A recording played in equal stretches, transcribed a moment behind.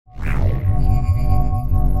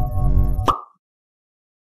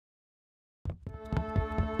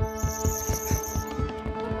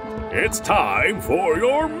It's time for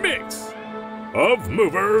your mix of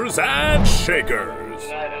movers and shakers,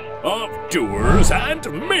 of doers and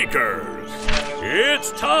makers.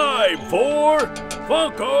 It's time for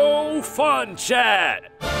Funko Fun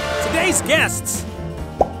Chat. Today's guests.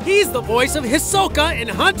 He's the voice of Hisoka in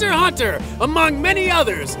Hunter x Hunter, among many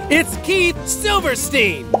others. It's Keith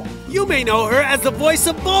Silverstein. You may know her as the voice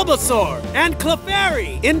of Bulbasaur and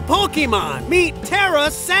Clefairy in Pokemon. Meet Tara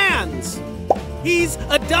Sands. He's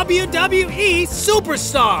a WWE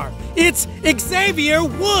superstar. It's Xavier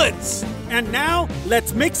Woods. And now,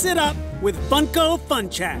 let's mix it up with Funko Fun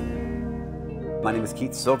Chat. My name is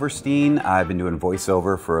Keith Silverstein. I've been doing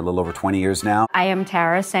voiceover for a little over 20 years now. I am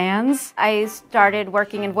Tara Sands. I started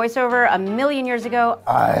working in voiceover a million years ago.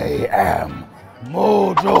 I am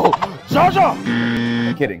Mojo Jaja!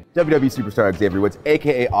 I'm kidding. WWE superstar Xavier Woods,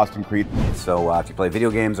 aka Austin Creed. So if you play video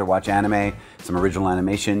games or watch anime, some original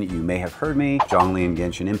animation, you may have heard me. Zhongli in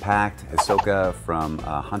Genshin Impact, Hisoka from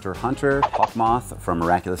Hunter x Hunter, Hawkmoth from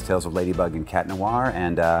Miraculous Tales of Ladybug and Cat Noir,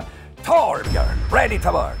 and Torbjorn, ready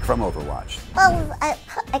to work from Overwatch.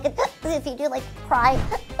 I could, if you do like cry.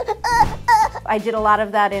 I did a lot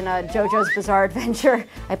of that in JoJo's Bizarre Adventure.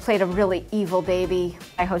 I played a really evil baby.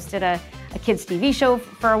 I hosted a kids' TV show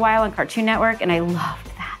for a while on Cartoon Network, and I loved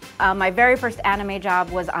that. My very first anime job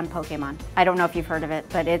was on Pokemon. I don't know if you've heard of it,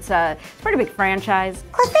 but it's a pretty big franchise.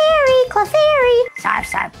 Clefairy, Clefairy.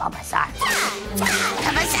 Sar, Bulbasaur.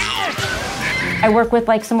 I work with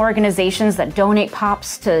like some organizations that donate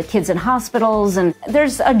pops to kids in hospitals, and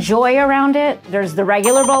there's a joy around it. There's the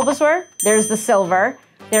regular Bulbasaur, there's the silver,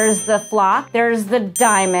 there's the flock, there's the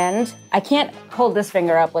diamond. I can't hold this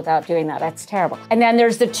finger up without doing that, that's terrible. And then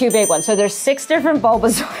there's the two big ones, so there's 6 different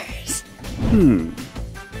Bulbasaurs.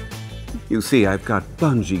 You see, I've got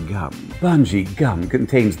bungee gum. Bungee gum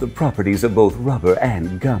contains the properties of both rubber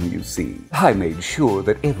and gum, you see. I made sure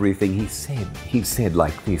that everything he said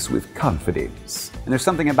like this with confidence. And there's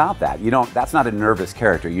something about that. You don't, that's not a nervous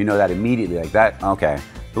character. You know that immediately, like that, okay,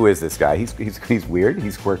 who is this guy? He's weird,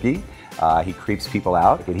 he's quirky. He creeps people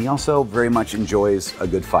out, and he also very much enjoys a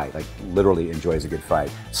good fight, like literally enjoys a good fight.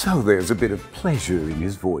 So there's a bit of pleasure in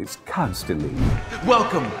his voice constantly.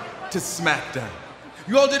 Welcome to SmackDown.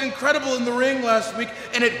 You all did incredible in the ring last week,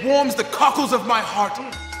 and it warms the cockles of my heart.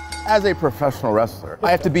 As a professional wrestler, I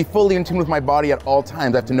have to be fully in tune with my body at all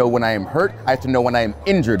times. I have to know when I am hurt. I have to know when I am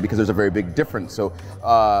injured, because there's a very big difference. So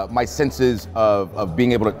my senses of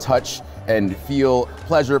being able to touch and feel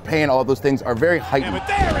pleasure, pain, all of those things are very heightened.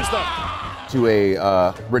 To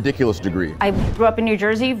a ridiculous degree. I grew up in New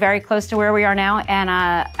Jersey, very close to where we are now, and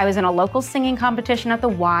I was in a local singing competition at the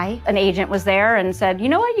Y. An agent was there and said, you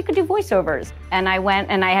know what, you could do voiceovers. And I went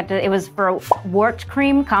and I had to, it was for wart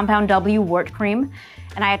cream, Compound W wart cream,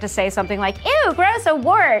 and I had to say something like, ew, gross, a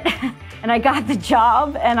wart. And I got the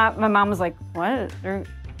job, and my mom was like, what?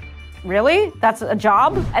 Really? That's a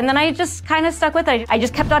job? And then I just kind of stuck with it. I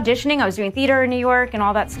just kept auditioning. I was doing theater in New York and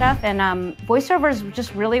all that stuff. And voiceover is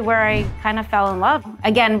just really where I kind of fell in love.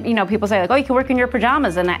 Again, you know, people say like, oh, you can work in your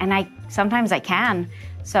pajamas. And I sometimes I can.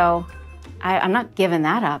 So I'm not giving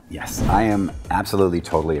that up. Yes, I am absolutely,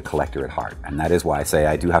 totally a collector at heart. And that is why I say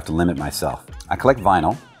I do have to limit myself. I collect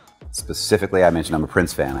vinyl. Specifically, I mentioned I'm a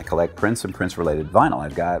Prince fan. I collect Prince and Prince-related vinyl.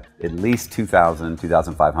 I've got at least 2,000,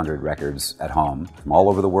 2,500 records at home from all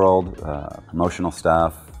over the world, promotional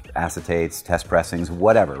stuff, acetates, test pressings,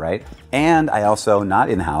 whatever, right? And I also, not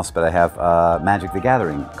in-house, but I have a Magic the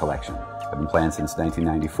Gathering collection. I've been playing since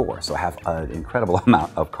 1994, so I have an incredible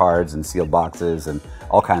amount of cards and sealed boxes and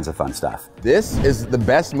all kinds of fun stuff. This is the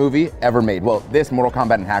best movie ever made. Well, this, Mortal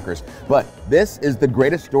Kombat and Hackers, but this is the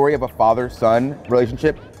greatest story of a father-son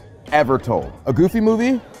relationship ever told. A Goofy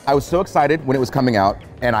movie, I was so excited when it was coming out,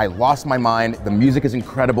 and I lost my mind. The music is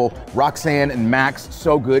incredible. Roxanne and Max,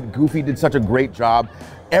 so good. Goofy did such a great job.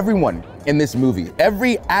 Everyone in this movie,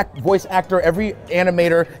 every voice actor, every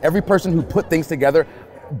animator, every person who put things together,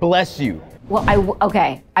 bless you. Well,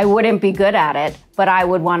 I wouldn't be good at it, but I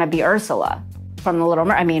would want to be Ursula from The Little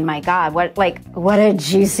Mermaid. I mean, my God, what a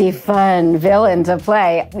juicy, fun villain to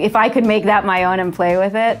play. If I could make that my own and play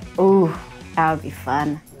with it, ooh, that would be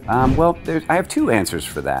fun. Well, I have 2 answers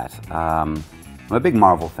for that. I'm a big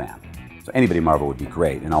Marvel fan, so anybody Marvel would be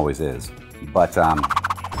great, and always is. But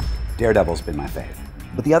Daredevil's been my fave.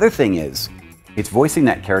 But the other thing is, it's voicing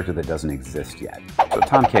that character that doesn't exist yet. So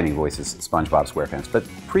Tom Kenny voices SpongeBob SquarePants, but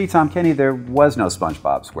pre-Tom Kenny, there was no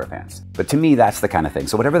SpongeBob SquarePants. But to me, that's the kind of thing.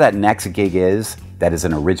 So whatever that next gig is, that is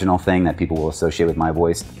an original thing that people will associate with my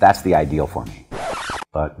voice, that's the ideal for me.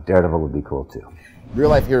 But Daredevil would be cool too. Real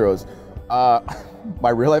life heroes.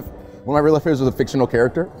 My real life One of my real life heroes was a fictional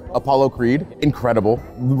character, Apollo Creed. Incredible.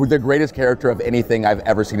 The greatest character of anything I've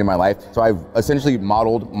ever seen in my life. So I've essentially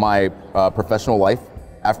modeled my professional life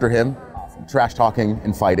after him, trash talking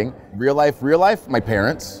and fighting. Real life, my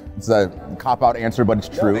parents. It's a cop-out answer, but it's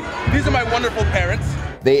true. These are my wonderful parents.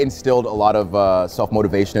 They instilled a lot of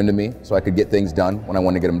self-motivation into me so I could get things done when I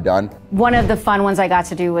wanted to get them done. One of the fun ones I got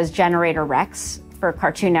to do was Generator Rex for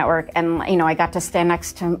Cartoon Network, and I got to stand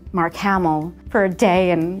next to Mark Hamill for a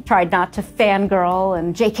day and tried not to fangirl,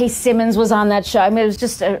 and J.K. Simmons was on that show. I mean, it was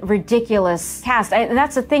just a ridiculous cast. And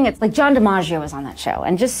that's the thing, it's like John DiMaggio was on that show,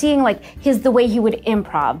 and just seeing like the way he would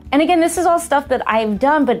improv. And again, this is all stuff that I've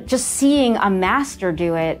done, but just seeing a master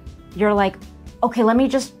do it, you're like, okay, let me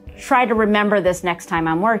just try to remember this next time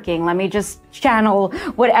I'm working. Let me just channel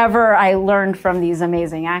whatever I learned from these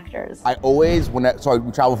amazing actors. I always, so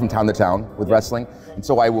I travel from town to town with wrestling, and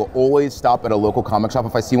so I will always stop at a local comic shop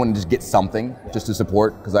if I see one and just get something just to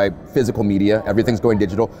support, because physical media, everything's going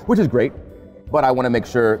digital, which is great, but I want to make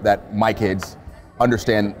sure that my kids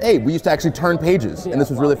understand, hey, we used to actually turn pages, and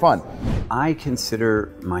this was really fun. I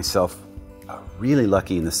consider myself really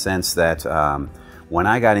lucky in the sense that when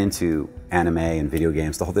I got into anime and video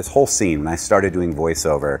games, this whole scene, when I started doing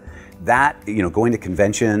voiceover, that, going to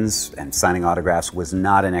conventions and signing autographs was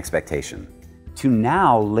not an expectation. To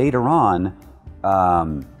now, later on,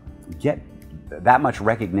 get that much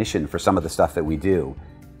recognition for some of the stuff that we do.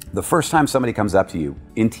 The first time somebody comes up to you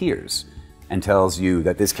in tears and tells you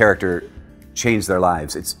that this character changed their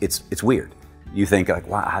lives, it's weird. You think like,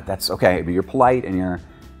 wow, that's okay, but you're polite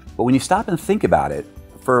but when you stop and think about it,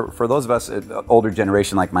 for those of us, older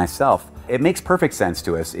generation like myself, it makes perfect sense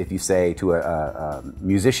to us if you say to a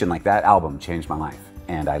musician like, that album changed my life.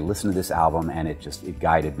 And I listened to this album and it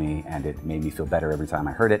guided me and it made me feel better every time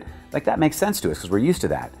I heard it. Like, that makes sense to us because we're used to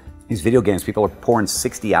that. These video games, people are pouring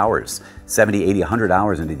 60 hours, 70, 80, 100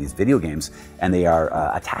 hours into these video games, and they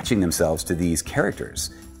are attaching themselves to these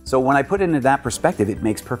characters. So when I put it into that perspective, it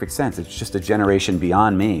makes perfect sense. It's just a generation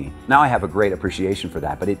beyond me. Now I have a great appreciation for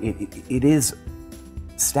that, but it is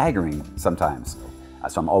staggering sometimes.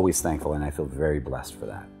 So I'm always thankful and I feel very blessed for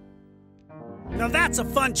that. Now that's a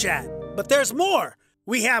fun chat, but there's more.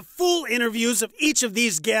 We have full interviews of each of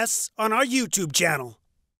these guests on our YouTube channel.